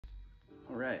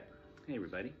Alright, hey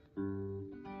everybody.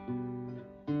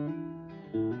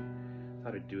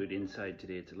 Thought I'd do it inside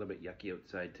today. It's a little bit yucky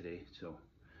outside today, so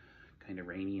kind of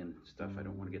rainy and stuff. I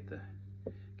don't want to get the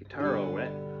guitar all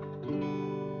wet.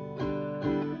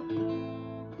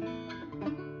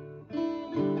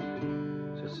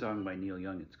 It's a song by Neil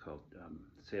Young. It's called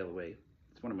Sail Away.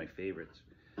 It's one of my favorites.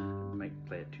 I might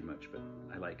play it too much, but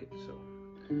I like it. So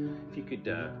if you could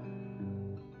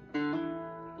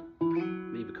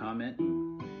leave a comment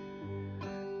and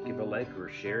give a like or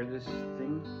share this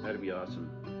thing, that'd be awesome.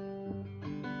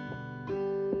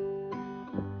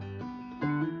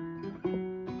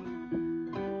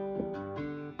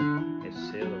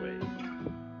 Sail away.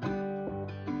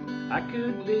 I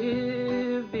could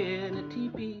live in a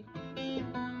teepee.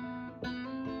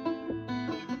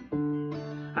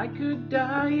 I could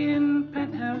die in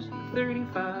penthouse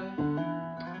 35.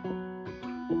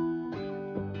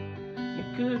 You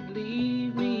could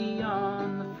leave me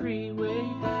on the freeway,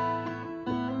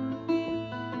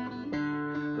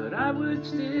 but I would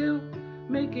still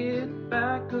make it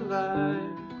back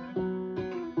alive.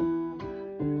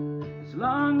 As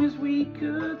long as we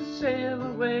could sail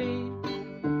away,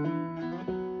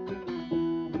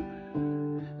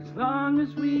 as long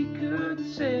as we could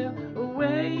sail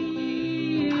away,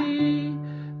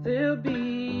 there'll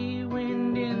be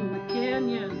wind in the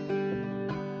canyon,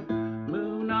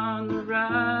 moon on the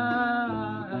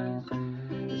rise,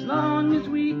 as long as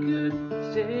we could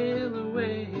sail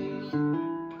away.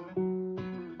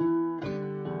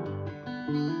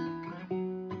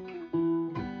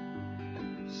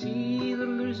 See the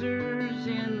losers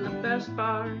in the best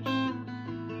bars,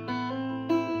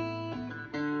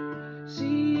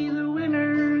 see the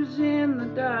winners in the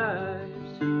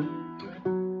dives,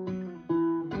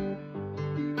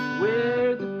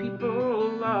 where the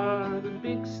people are the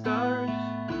big stars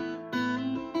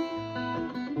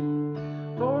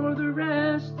for the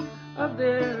rest of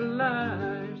their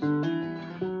lives.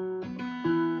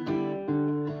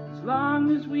 As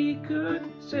long as we could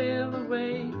sail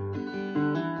away,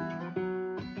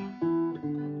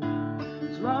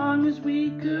 as long as we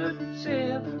could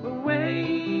sail away,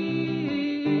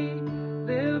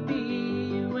 there'll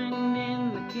be wind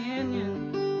in the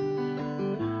canyon,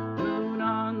 moon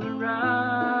on the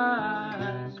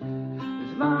rise,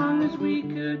 as long as we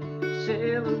could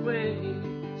sail away,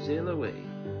 sail away.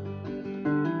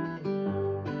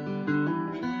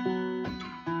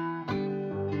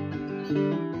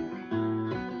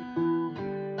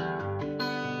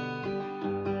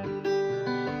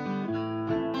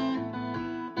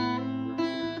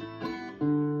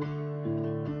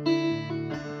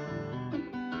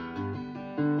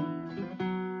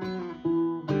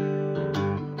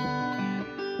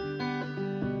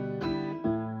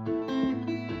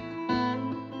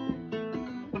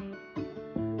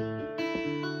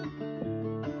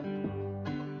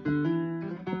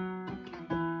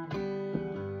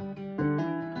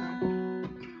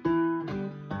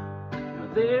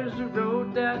 There's a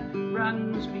road that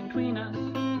runs between us,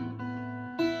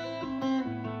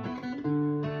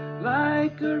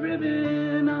 like a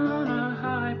ribbon on a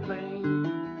high plane,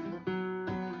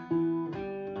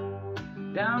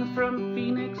 down from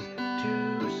Phoenix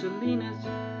to Salinas,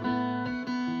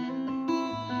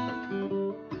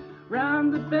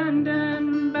 round the bend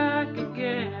and back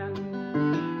again.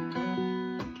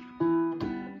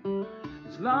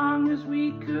 As long as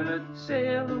we could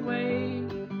sail away,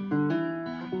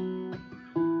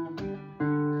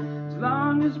 as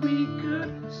long as we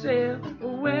could sail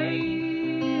away,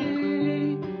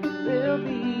 there'll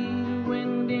be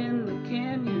wind in the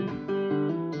canyon,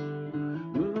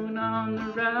 moon on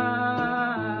the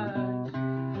rise,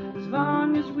 as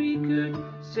long as we could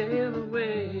sail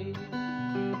away,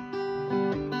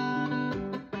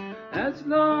 as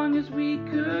long as we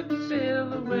could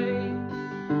sail away,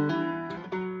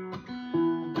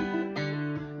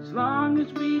 as long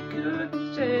as we could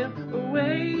sail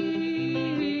away,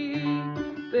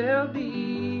 there'll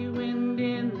be wind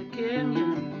in the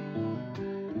canyon,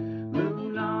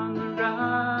 moon on the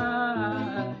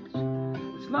rise,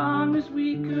 as long as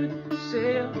we could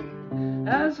sail,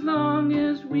 as long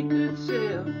as we could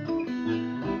sail,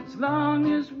 as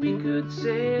long as we could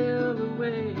sail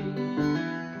away.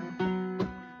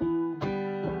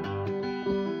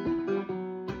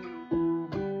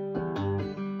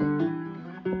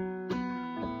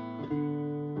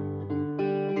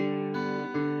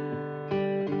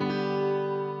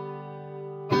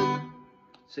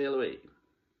 Sail away.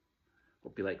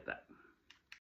 Hope you like that.